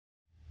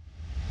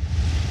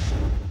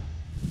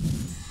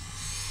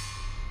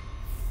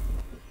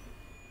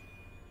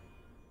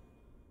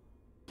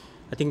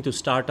I think to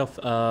start off,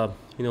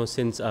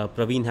 since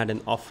Praveen had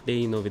an off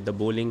day, with the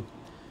bowling,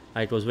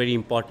 it was very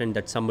important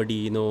that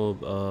somebody,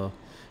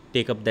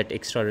 take up that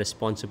extra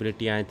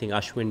responsibility. I think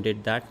Ashwin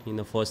did that.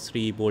 First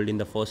three he bowled in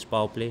the first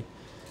power play.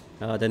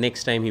 The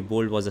next time he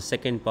bowled was the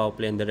second power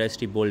play, and the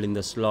rest he bowled in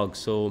the slog.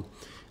 So,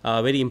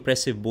 very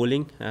impressive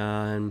bowling.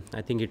 And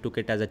I think he took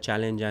it as a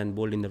challenge and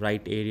bowled in the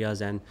right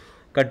areas and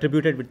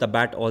contributed with the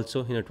bat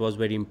also. It was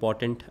very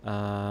important.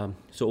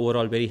 So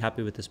overall, very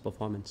happy with his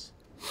performance.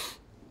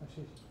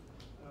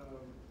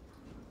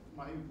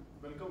 My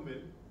welcome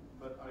win,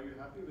 but are you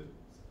happy with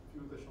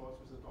few of the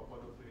shots which the top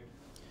order played?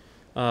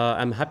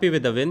 I'm happy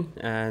with the win,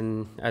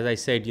 and as I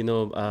said,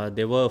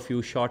 there were a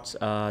few shots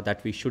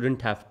that we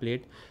shouldn't have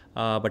played,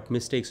 but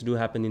mistakes do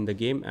happen in the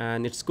game,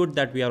 and it's good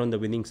that we are on the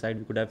winning side.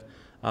 We could have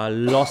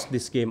lost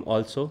this game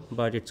also,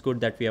 but it's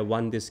good that we have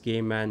won this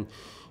game. And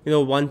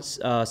once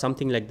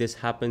something like this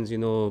happens,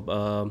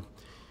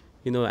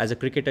 as a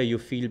cricketer, you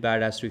feel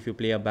bad as to if you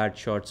play a bad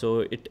shot.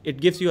 So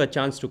it gives you a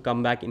chance to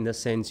come back in the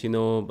sense, at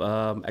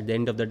the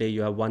end of the day,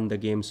 you have won the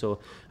game. So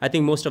I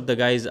think most of the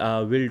guys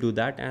will do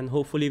that, and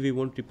hopefully we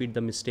won't repeat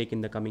the mistake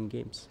in the coming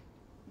games.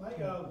 Mike,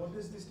 what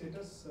is the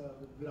status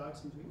with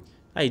Virat's injury?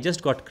 I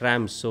just got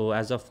cramps, so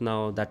as of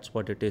now, that's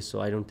what it is.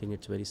 So I don't think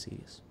it's very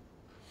serious.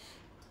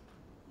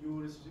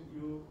 You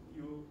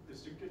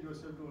restricted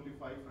yourself to only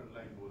 5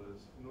 frontline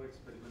bowlers. No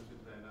experiments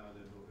with Raina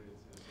and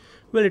Rohit.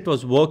 Well, it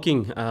was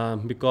working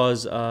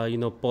because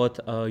Perth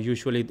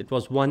usually it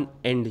was one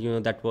end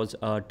that was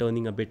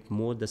turning a bit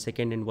more. The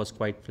second end was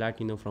quite flat,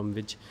 from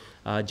which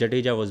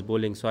Jadeja was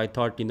bowling. So I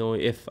thought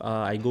if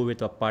I go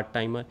with a part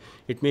timer,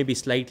 it may be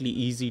slightly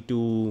easy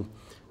to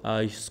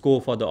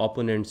score for the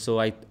opponent. So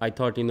I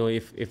thought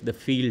if the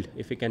field,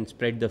 if we can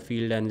spread the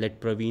field and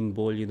let Praveen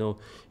bowl, you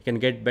can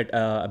get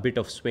a bit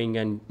of swing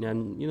and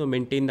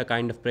maintain the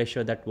kind of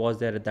pressure that was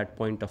there at that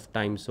point of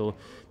time. So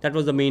that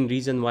was the main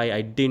reason why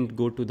I didn't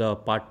go to the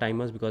part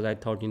timers, because I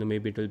thought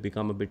maybe it will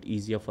become a bit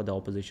easier for the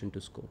opposition to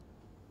score.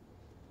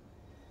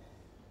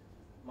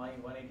 My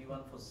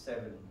 181 for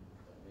 7. Did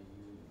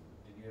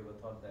you ever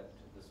thought that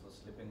this was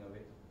slipping away?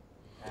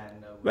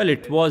 And well,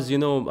 it was,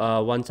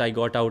 once I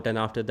got out, and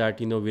after that,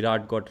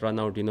 Virat got run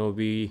out,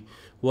 we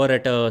were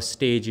at a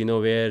stage,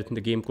 where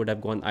the game could have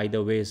gone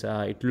either ways.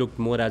 It looked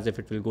more as if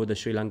it will go the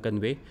Sri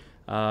Lankan way,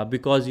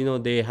 because,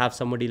 they have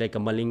somebody like a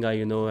Malinga,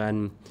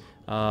 and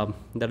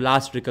the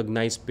last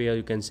recognized player,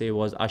 you can say,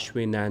 was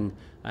Ashwin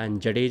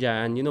and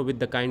Jadeja. And, with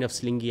the kind of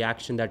slingy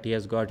action that he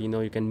has got,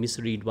 you can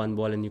misread one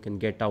ball and you can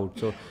get out.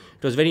 So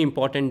it was very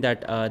important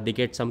that they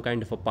get some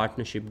kind of a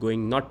partnership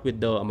going, not with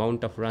the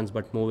amount of runs,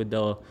 but more with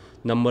the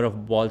number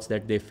of balls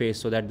that they face,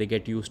 so that they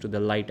get used to the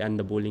light and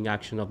the bowling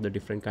action of the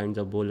different kinds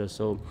of bowlers.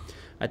 So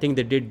I think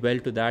they did well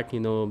to that.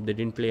 They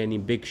didn't play any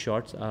big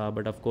shots,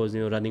 but of course,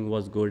 running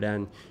was good,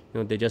 and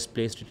they just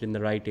placed it in the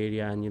right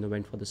area and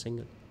went for the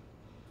single.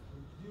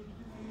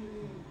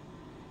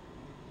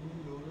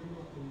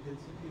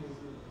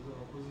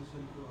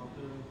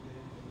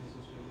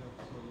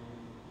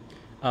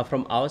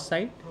 From our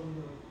side?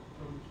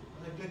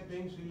 Like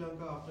playing Sri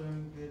Lanka after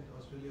having played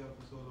Australia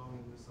for so long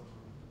in this summer.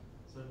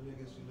 Certainly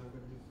against Sri Lanka,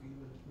 do you feel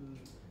a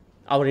little...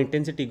 Our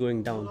intensity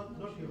going down?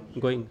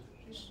 Not going?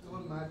 The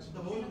whole match is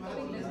not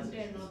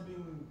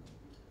being...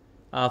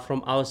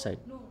 From our side?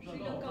 No,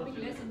 Sri Lanka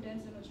being less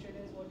intense than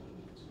Australia is what he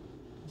means.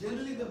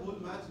 Generally the whole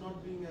match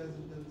not being as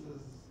intense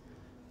as...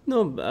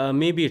 No,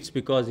 maybe it's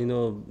because,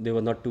 there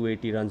were not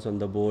 280 runs on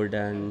the board,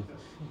 and,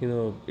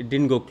 it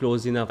didn't go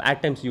close enough.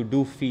 At times you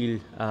do feel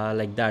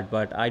like that,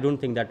 but I don't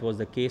think that was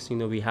the case.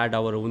 We had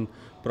our own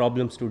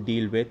problems to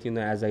deal with.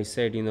 As I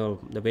said,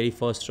 the very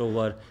first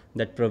over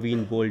that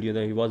Praveen bowled,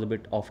 he was a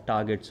bit off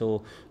target.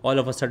 So all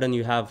of a sudden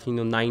you have,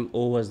 9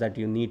 overs that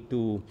you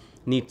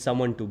need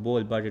someone to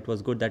bowl. But it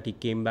was good that he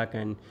came back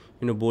and,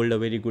 bowled a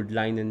very good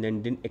line and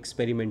then didn't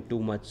experiment too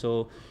much.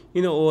 So,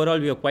 overall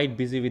we are quite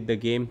busy with the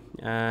game,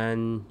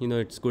 and,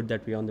 it's good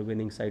that we are on the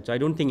winning side. So I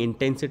don't think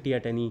intensity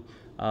at any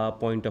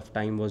point of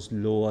time was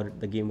low, or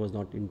the game was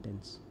not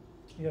intense.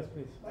 Yes,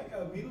 please. Like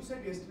Viru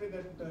said yesterday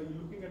that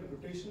you're looking at a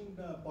rotation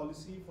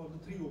policy for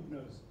the 3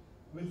 openers.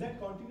 Will that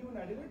continue in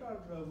Adelaide,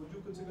 or would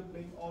you consider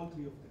playing all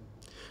 3 of them?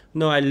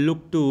 No, I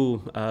look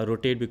to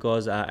rotate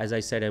because, as I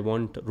said, I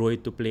want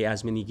Rohit to play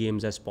as many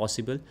games as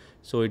possible.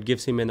 So it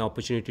gives him an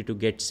opportunity to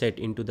get set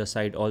into the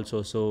side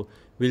also. So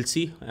we'll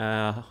see.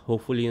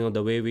 Hopefully,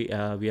 the way we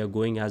are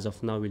going as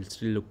of now, we'll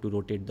still look to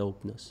rotate the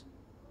openers.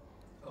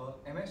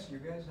 MS, you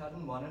guys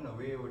hadn't won an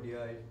away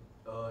ODI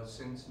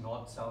since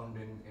North Sound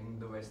in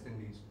the West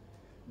Indies.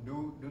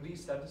 Do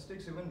these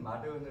statistics even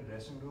matter in the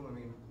dressing room? I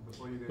mean,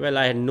 before you guys... Well,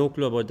 I had no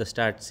clue about the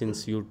stats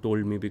since you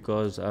told me,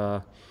 because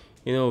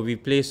we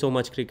play so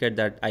much cricket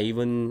that I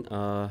even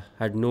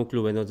had no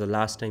clue when was the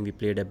last time we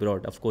played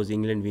abroad. Of course,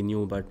 England we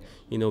knew, but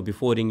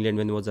before England,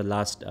 when was the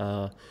last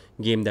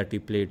game that we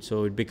played?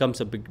 So it becomes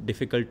a bit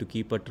difficult to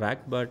keep a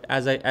track. But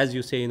as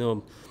you say,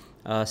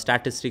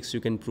 statistics, you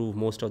can prove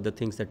most of the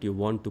things that you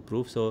want to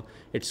prove. So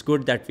it's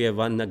good that we have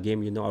won a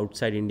game,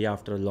 outside India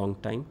after a long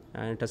time,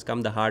 and it has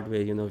come the hard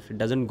way. If it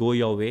doesn't go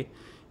your way,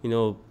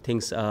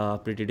 things are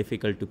pretty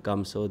difficult to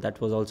come. So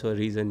that was also a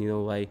reason,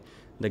 why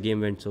the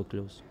game went so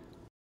close.